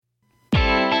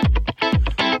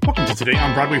Today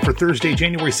on Broadway for Thursday,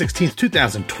 January 16th,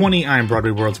 2020. I'm Broadway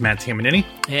World's Matt Tamanini.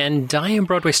 And I am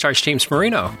Broadway Stars James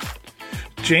Marino.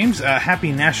 James,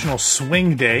 happy National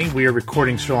Swing Day. We are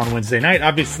recording still on Wednesday night,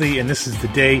 obviously, and this is the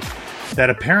day that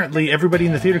apparently everybody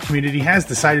in the theater community has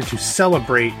decided to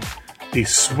celebrate the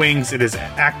swings. It is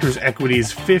Actors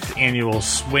Equity's 5th annual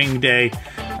Swing Day.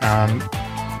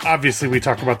 Obviously, we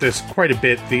talk about this quite a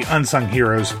bit. The unsung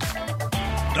heroes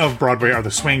of Broadway are the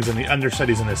swings and the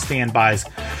understudies and the standbys.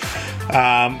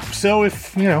 So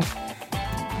if you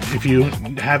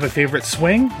have a favorite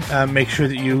swing, make sure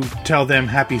that you tell them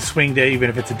Happy Swing Day, even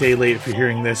if it's a day late if you're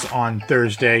hearing this on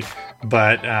Thursday.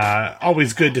 But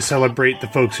always good to celebrate the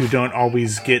folks who don't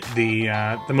always get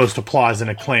the most applause and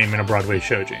acclaim in a Broadway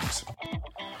show, James.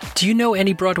 Do you know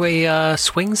any Broadway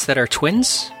swings that are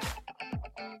twins?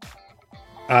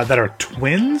 That are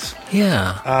twins?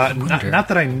 Yeah. Not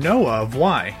that I know of.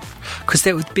 Why? Because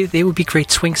they would be great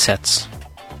swing sets.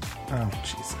 Oh,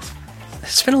 Jesus.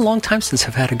 It's been a long time since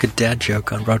I've had a good dad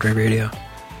joke on Broadway radio.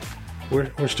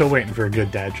 We're still waiting for a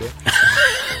good dad joke.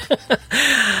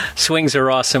 Swings are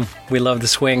awesome. We love the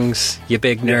swings, you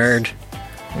big nerd.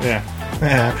 Yeah.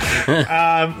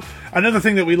 Another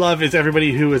thing that we love is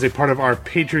everybody who is a part of our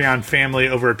Patreon family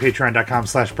over at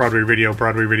patreon.com/Broadway Radio,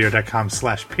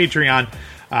 broadwayradio.com/Patreon.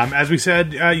 As we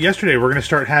said yesterday, we're going to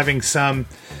start having some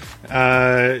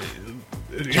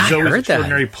Zoe's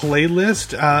Extraordinary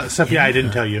Playlist stuff. Yeah, I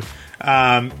didn't tell you.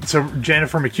 So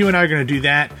Jennifer McHugh and I are going to do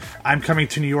that. I'm coming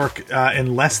to New York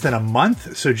in less than a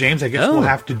month. So James, I guess we'll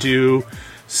have to do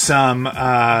some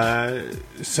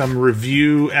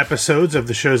review episodes of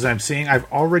the shows that I'm seeing.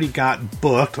 I've already got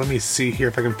booked. Let me see here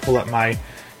if I can pull up my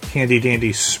handy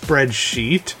dandy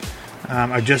spreadsheet.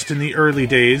 I'm just in the early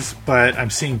days, but I'm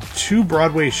seeing 2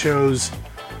 Broadway shows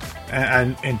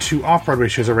and 2 off-Broadway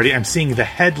shows already. I'm seeing The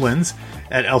Headlands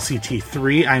at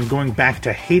LCT3. I'm going back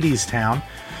to Hadestown.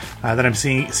 Then I'm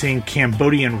seeing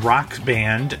Cambodian Rock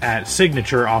Band at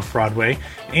Signature off-Broadway.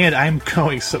 And I'm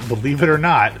going, so believe it or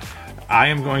not, I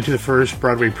am going to the first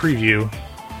Broadway preview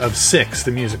of Six,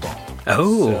 the musical.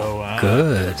 Oh,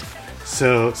 good.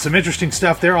 So, some interesting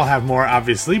stuff there. I'll have more,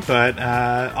 obviously, but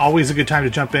always a good time to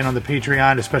jump in on the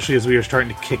Patreon, especially as we are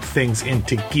starting to kick things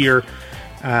into gear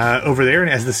over there.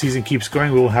 And as the season keeps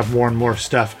going, we will have more and more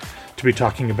stuff to be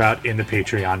talking about in the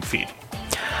Patreon feed.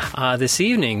 This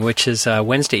evening, which is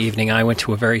Wednesday evening, I went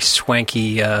to a very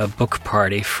swanky book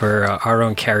party for our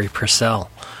own Carrie Purcell.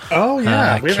 Oh,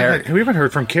 yeah. We haven't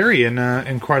heard from Carrie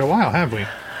in quite a while, have we?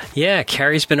 Yeah,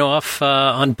 Carrie's been off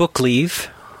on book leave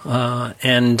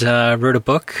and wrote a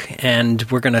book, and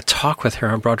we're going to talk with her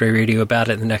on Broadway Radio about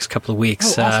it in the next couple of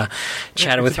weeks. Oh, awesome.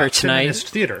 Chatted with her tonight. Feminist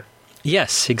theater.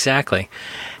 Yes, exactly.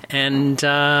 And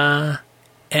saw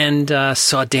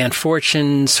Dan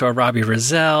Fortune, saw Robbie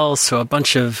Rozelle, saw a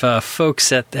bunch of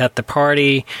folks at the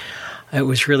party. It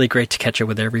was really great to catch up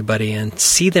with everybody and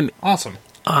see them. Awesome.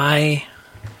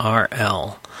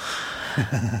 IRL.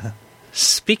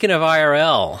 Speaking of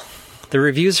IRL, the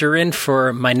reviews are in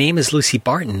for My Name is Lucy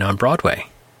Barton on Broadway.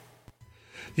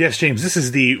 Yes, James, this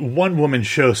is the one-woman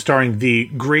show starring the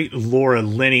great Laura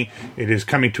Linney. It is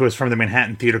coming to us from the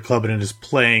Manhattan Theater Club, and it is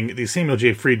playing the Samuel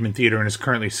J. Friedman Theater and is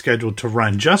currently scheduled to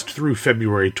run just through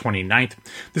February 29th.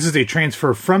 This is a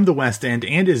transfer from the West End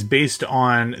and is based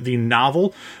on the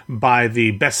novel by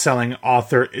the best-selling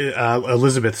author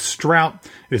Elizabeth Strout.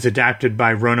 It is adapted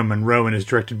by Rona Munro and is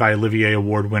directed by Olivier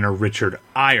Award winner Richard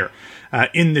Eyre.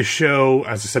 In the show,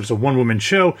 as I said, it's a one-woman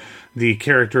show. The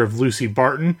character of Lucy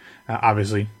Barton,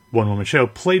 obviously one-woman show,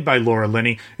 played by Laura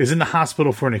Linney, is in the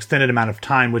hospital for an extended amount of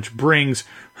time, which brings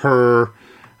her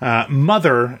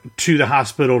mother to the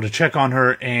hospital to check on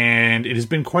her, and it has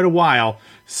been quite a while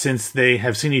since they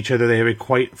have seen each other. They have a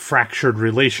quite fractured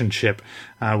relationship.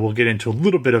 We'll get into a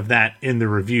little bit of that in the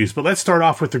reviews. But let's start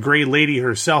off with the Grey Lady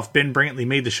herself. Ben Brantley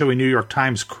made the show a New York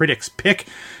Times critic's pick,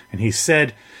 and he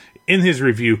said in his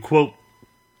review, quote,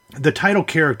 "The title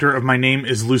character of My Name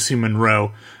is Lucy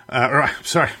Munro,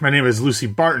 My Name is Lucy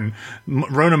Barton,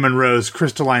 Rona Munro's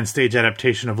crystalline stage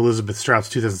adaptation of Elizabeth Strout's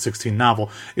 2016 novel,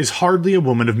 is hardly a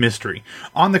woman of mystery.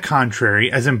 On the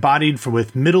contrary, as embodied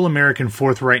with middle American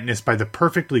forthrightness by the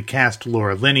perfectly cast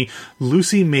Laura Linney,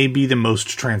 Lucy may be the most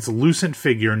translucent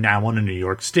figure now on a New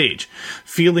York stage.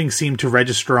 Feelings seem to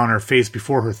register on her face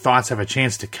before her thoughts have a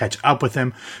chance to catch up with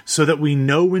them, so that we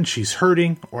know when she's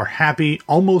hurting or happy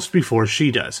almost before she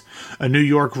does. A New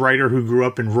York writer who grew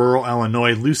up in rural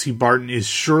Illinois, Lucy Barton is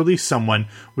surely someone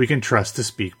we can trust to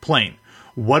speak plain.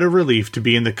 What a relief to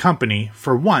be in the company,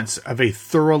 for once, of a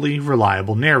thoroughly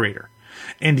reliable narrator.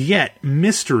 And yet,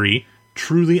 mystery,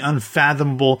 truly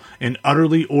unfathomable and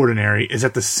utterly ordinary, is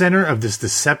at the center of this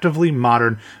deceptively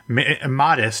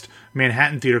modest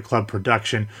Manhattan Theatre Club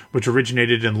production, which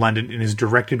originated in London and is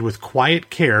directed with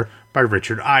quiet care by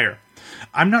Richard Eyre.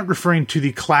 I'm not referring to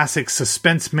the classic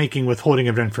suspense-making withholding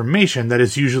of information that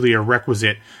is usually a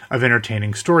requisite of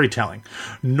entertaining storytelling,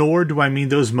 nor do I mean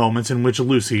those moments in which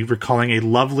Lucy, recalling a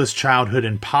loveless childhood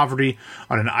in poverty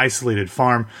on an isolated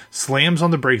farm, slams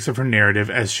on the brakes of her narrative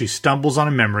as she stumbles on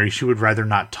a memory she would rather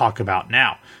not talk about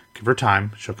now. Give her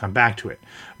time, she'll come back to it.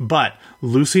 But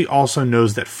Lucy also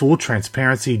knows that full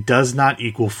transparency does not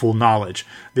equal full knowledge.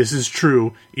 This is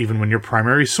true even when your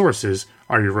primary sources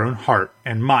are your own heart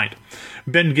and mind.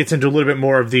 Ben gets into a little bit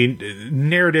more of the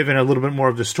narrative and a little bit more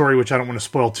of the story, which I don't want to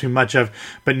spoil too much of,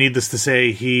 but needless to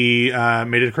say, he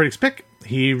made it a critic's pick.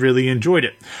 He really enjoyed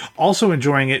it. Also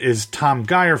enjoying it is Tom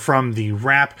Geyer from The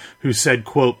Wrap, who said,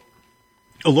 quote,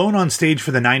 "Alone on stage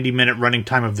for the 90-minute running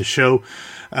time of the show,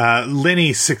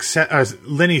 Lenny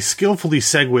skillfully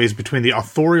segues between the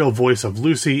authorial voice of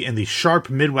Lucy and the sharp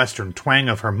Midwestern twang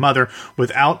of her mother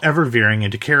without ever veering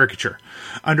into caricature.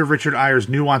 Under Richard Eyre's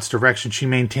nuanced direction, she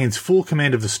maintains full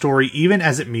command of the story, even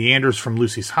as it meanders from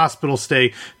Lucy's hospital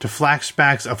stay to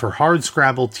flashbacks of her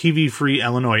hardscrabble, TV-free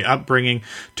Illinois upbringing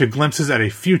to glimpses at a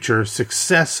future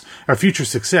success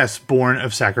born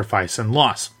of sacrifice and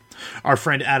loss." Our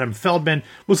friend Adam Feldman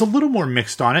was a little more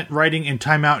mixed on it, writing in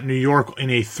Time Out New York in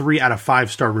a 3 out of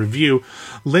 5-star review.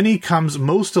 "Lenny comes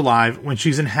most alive when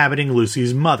she's inhabiting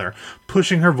Lucy's mother,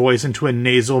 pushing her voice into a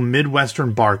nasal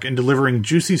Midwestern bark and delivering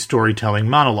juicy storytelling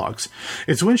monologues.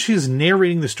 It's when she is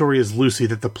narrating the story as Lucy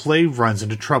that the play runs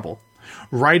into trouble.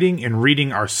 Writing and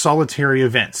reading are solitary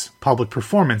events. Public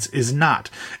performance is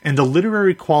not, and the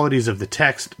literary qualities of the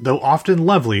text, though often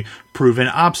lovely, prove an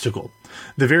obstacle.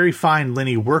 The very fine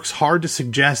Lenny works hard to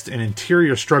suggest an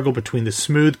interior struggle between the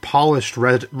smooth, polished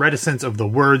reticence of the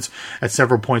words. At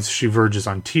several points she verges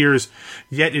on tears,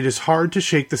 yet it is hard to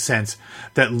shake the sense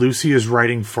that Lucy is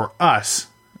writing for us,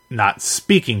 not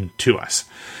speaking to us."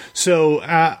 So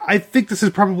I think this is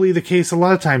probably the case a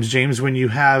lot of times, James, when you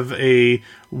have a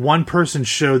one-person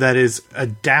show that is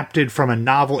adapted from a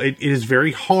novel. It is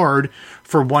very hard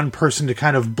for one person to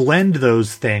kind of blend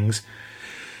those things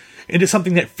into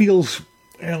something that feels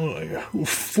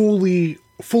fully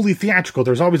theatrical.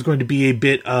 There's always going to be a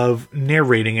bit of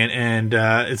narrating it, and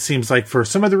it seems like for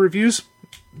some of the reviews,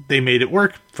 they made it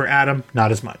work. For Adam,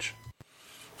 not as much.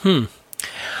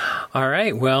 All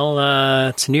right. Well,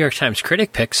 it's a New York Times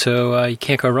critic pick, so you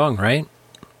can't go wrong, right?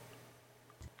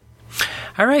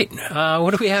 All right.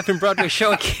 What do we have in Broadway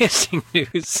show and casting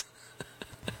news?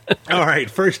 All right,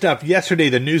 first up, yesterday,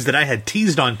 the news that I had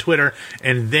teased on Twitter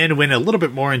and then went a little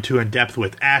bit more into in depth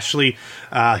with Ashley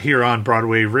here on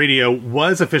Broadway Radio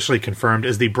was officially confirmed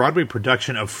as the Broadway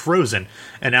production of Frozen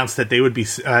announced that they would be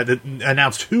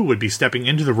announced who would be stepping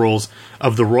into the roles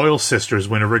of the Royal Sisters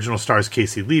when original stars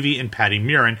Casey Levy and Patty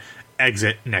Murin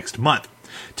exit next month.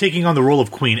 Taking on the role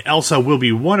of Queen Elsa will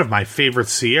be one of my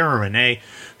favorites, Sierra Renee,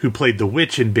 who played the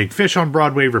witch in Big Fish on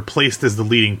Broadway, replaced as the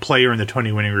leading player in the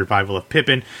Tony-winning revival of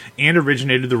Pippin, and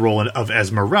originated the role of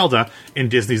Esmeralda in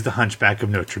Disney's The Hunchback of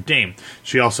Notre Dame.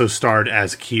 She also starred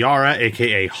as Kiara,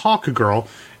 a.k.a. Hawk Girl,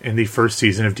 in the first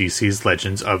season of DC's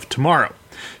Legends of Tomorrow.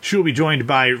 She will be joined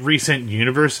by recent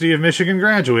University of Michigan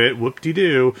graduate,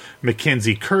 whoop-de-doo,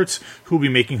 Mackenzie Kurtz, who will be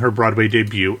making her Broadway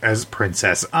debut as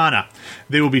Princess Anna.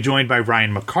 They will be joined by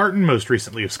Ryan McCartan, most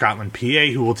recently of Scotland,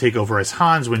 PA, who will take over as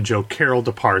Hans when Joe Carroll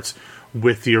departs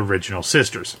with the original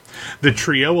sisters. The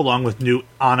trio, along with new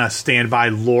Anna standby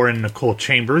Lauren Nicole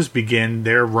Chambers, begin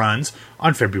their runs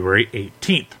on February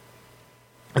 18th.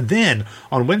 Then,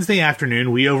 on Wednesday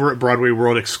afternoon, we over at Broadway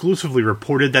World exclusively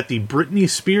reported that the Britney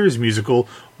Spears musical,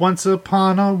 Once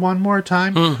Upon a One More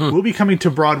Time, will be coming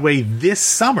to Broadway this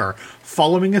summer,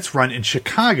 following its run in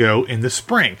Chicago in the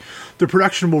spring. The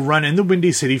production will run in the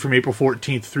Windy City from April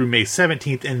 14th through May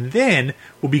 17th, and then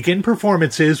will begin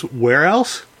performances where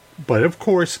else? But, of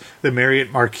course, the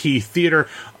Marriott Marquis Theater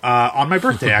on my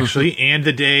birthday, actually, and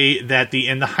the day that the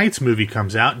In the Heights movie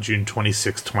comes out, June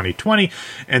 26, 2020,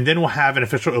 and then we'll have an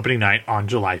official opening night on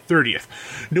July 30th.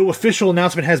 No official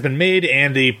announcement has been made,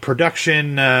 and the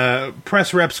production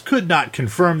press reps could not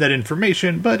confirm that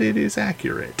information, but it is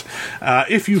accurate.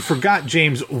 If you forgot,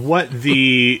 James, what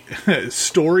the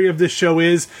story of this show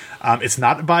is, it's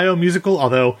not a bio-musical,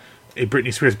 although a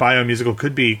Britney Spears bio-musical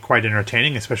could be quite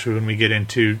entertaining, especially when we get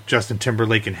into Justin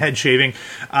Timberlake and head shaving.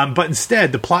 But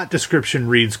instead, the plot description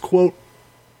reads, quote,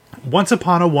 Once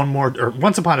upon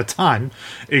a time,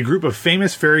 a group of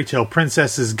famous fairy tale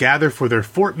princesses gather for their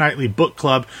fortnightly book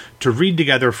club to read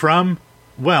together from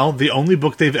Well, the only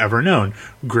book they've ever known,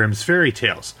 Grimm's Fairy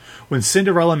Tales. When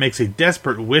Cinderella makes a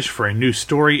desperate wish for a new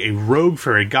story, a rogue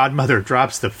fairy godmother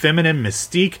drops the feminine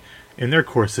mystique in their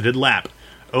corseted lap.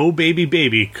 Oh, baby,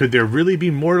 baby, could there really be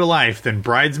more to life than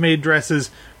bridesmaid dresses,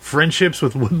 friendships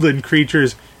with woodland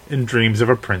creatures, and dreams of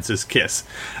a prince's kiss?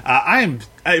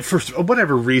 For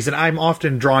whatever reason, I'm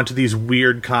often drawn to these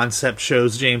weird concept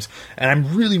shows, James, and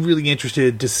I'm really, really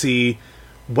interested to see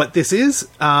what this is.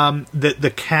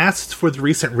 The casts for the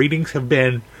recent readings have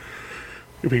been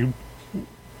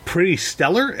pretty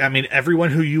stellar. I mean, everyone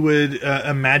who you would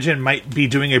imagine might be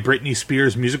doing a Britney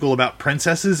Spears musical about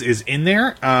princesses is in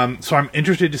there. So I'm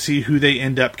interested to see who they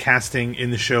end up casting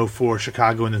in the show for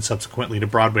Chicago and then subsequently to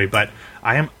Broadway. But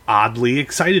I am oddly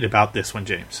excited about this one,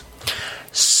 James.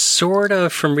 Sort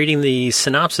of, from reading the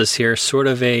synopsis here, sort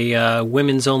of a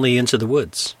women's only Into the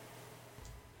Woods.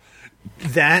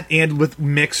 That, and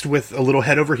mixed with a little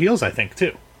head over heels, I think,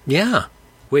 too. Yeah,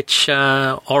 which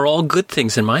are all good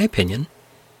things in my opinion.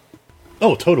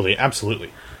 Oh, totally,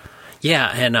 absolutely.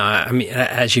 Yeah, and I mean,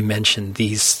 as you mentioned,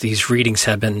 these readings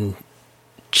have been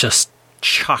just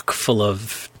chock full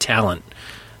of talent.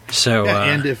 So, yeah,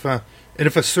 and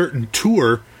if a certain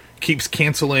tour keeps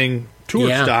canceling tour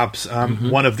stops,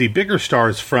 one of the bigger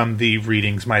stars from the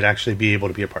readings might actually be able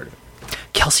to be a part of it.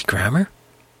 Kelsey Grammer?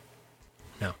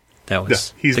 No, that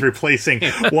was... No, he's replacing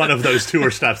one of those tour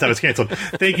stops that was canceled.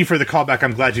 Thank you for the callback.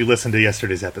 I'm glad you listened to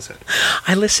yesterday's episode.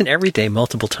 I listen every day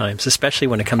multiple times, especially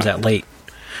when it comes out late.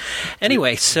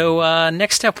 Anyway, so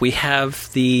next up we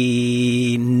have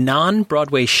the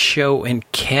non-Broadway show and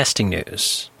casting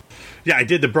news. Yeah, I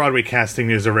did the Broadway casting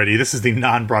news already. This is the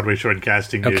non-Broadway show and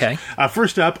casting news. Okay.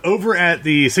 First up, over at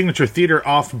the Signature Theater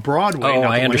off Broadway. Oh,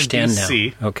 I understand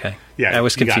now. Okay. Yeah, I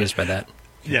was confused by that.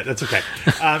 Yeah, that's okay.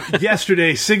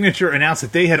 Yesterday, Signature announced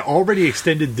that they had already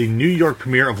extended the New York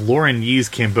premiere of Lauren Yee's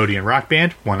Cambodian rock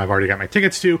band, one I've already got my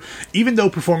tickets to, even though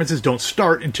performances don't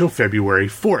start until February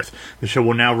 4th. The show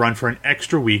will now run for an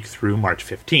extra week through March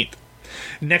 15th.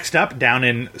 Next up, down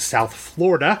in South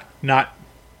Florida, not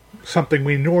something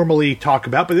we normally talk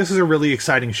about, but this is a really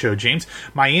exciting show, James.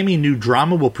 Miami New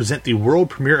Drama will present the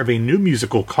world premiere of a new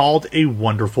musical called A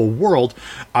Wonderful World,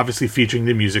 obviously featuring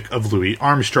the music of Louis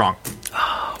Armstrong.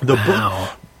 Oh,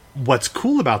 wow. What's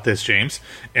cool about this, James,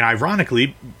 and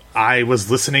ironically, I was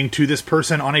listening to this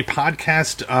person on a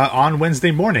podcast on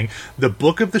Wednesday morning. The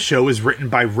book of the show is written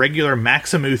by regular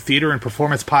Maximu Theater and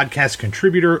Performance podcast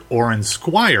contributor Oren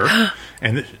Squire.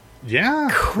 And yeah,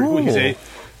 cool.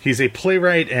 He's a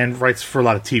playwright and writes for a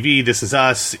lot of TV. This Is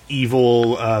Us,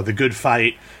 Evil, The Good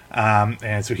Fight.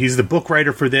 And so he's the book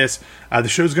writer for this. The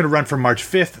show's going to run from March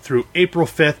 5th through April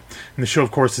 5th. And the show,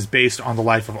 of course, is based on the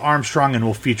life of Armstrong and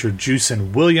will feature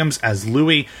Juicen Williams as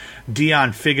Louis,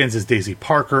 Dion Figgins as Daisy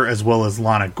Parker, as well as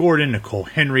Lana Gordon, Nicole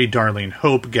Henry, Darlene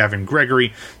Hope, Gavin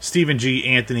Gregory, Stephen G.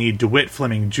 Anthony, DeWitt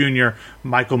Fleming Jr.,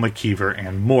 Michael McKeever,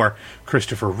 and more.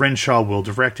 Christopher Renshaw will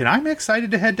direct, and I'm excited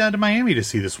to head down to Miami to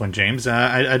see this one, James.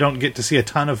 I don't get to see a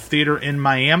ton of theater in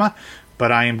Miami,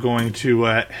 but I am going to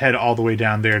head all the way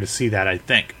down there to see that, I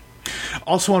think.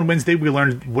 Also on Wednesday, we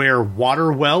learned where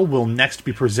Waterwell will next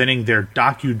be presenting their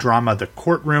docudrama The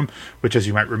Courtroom, which, as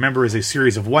you might remember, is a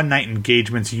series of one-night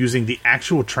engagements using the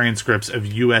actual transcripts of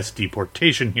U.S.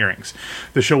 deportation hearings.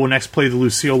 The show will next play the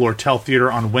Lucille Lortel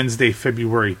Theater on Wednesday,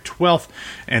 February 12th,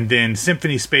 and then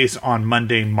Symphony Space on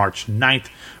Monday, March 9th.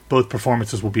 Both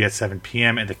performances will be at 7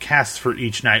 p.m., and the casts for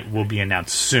each night will be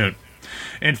announced soon.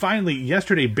 And finally,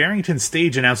 yesterday, Barrington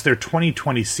Stage announced their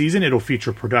 2020 season. It'll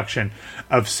feature production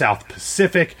of South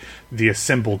Pacific, The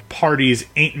Assembled Parties,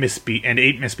 Ain't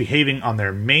Misbehaving on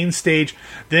their main stage.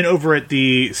 Then over at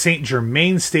the St.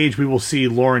 Germain stage, we will see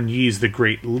Lauren Yee's The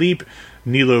Great Leap,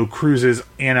 Nilo Cruz's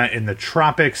Anna in the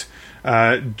Tropics,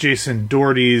 Jason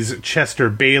Doherty's Chester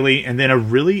Bailey, and then a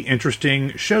really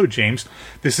interesting show, James.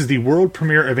 This is the world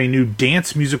premiere of a new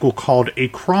dance musical called A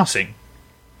Crossing.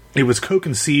 It was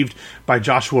co-conceived by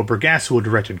Joshua Bergasse, who will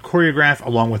direct and choreograph,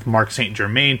 along with Mark St.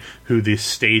 Germain, who the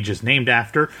stage is named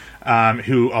after,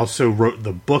 who also wrote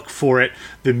the book for it.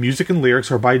 The music and lyrics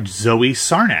are by Zoe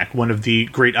Sarnak, one of the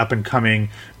great up-and-coming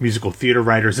musical theater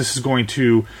writers. This is going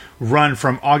to run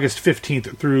from August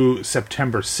 15th through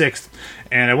September 6th,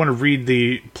 and I want to read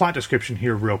the plot description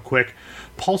here real quick.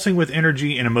 Pulsing with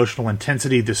energy and emotional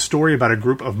intensity, this story about a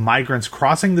group of migrants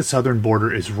crossing the southern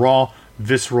border is raw,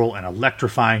 visceral, and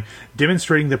electrifying,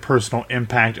 demonstrating the personal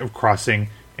impact of crossing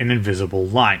an invisible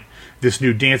line. This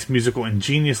new dance musical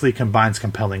ingeniously combines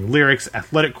compelling lyrics,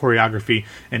 athletic choreography,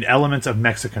 and elements of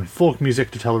Mexican folk music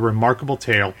to tell a remarkable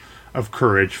tale of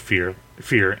courage, fear,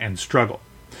 and struggle.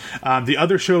 The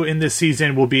other show in this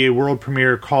season will be a world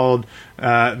premiere called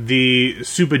The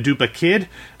Supa Dupa Kid.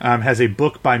 Has a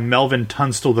book by Melvin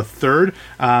Tunstall III.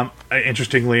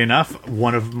 Interestingly enough,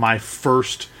 one of my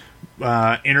first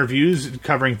interviews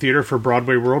covering theater for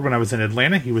Broadway World when I was in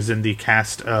Atlanta. He was in the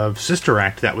cast of Sister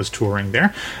Act that was touring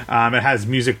there. It has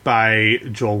music by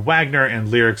Joel Wagner and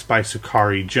lyrics by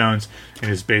Sukari Jones, and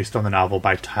is based on the novel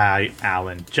by Ty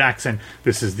Allen Jackson.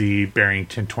 This is the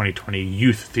Barrington 2020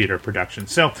 Youth Theater production.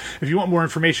 So if you want more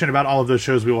information about all of those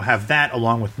shows, we will have that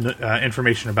along with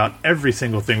information about every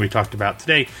single thing we talked about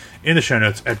today in the show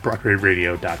notes at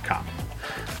BroadwayRadio.com.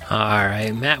 All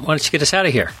right, Matt, why don't you get us out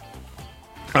of here?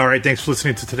 All right, thanks for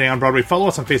listening to Today on Broadway. Follow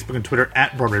us on Facebook and Twitter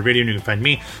at Broadway Radio, and you can find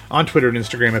me on Twitter and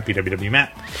Instagram at BWWMatt.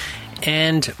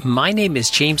 And my name is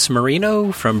James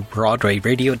Marino from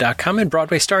BroadwayRadio.com and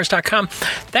BroadwayStars.com.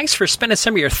 Thanks for spending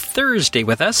some of your Thursday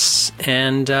with us,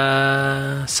 and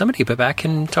somebody will be back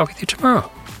and talk with you tomorrow.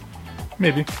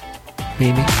 Maybe.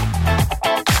 Maybe.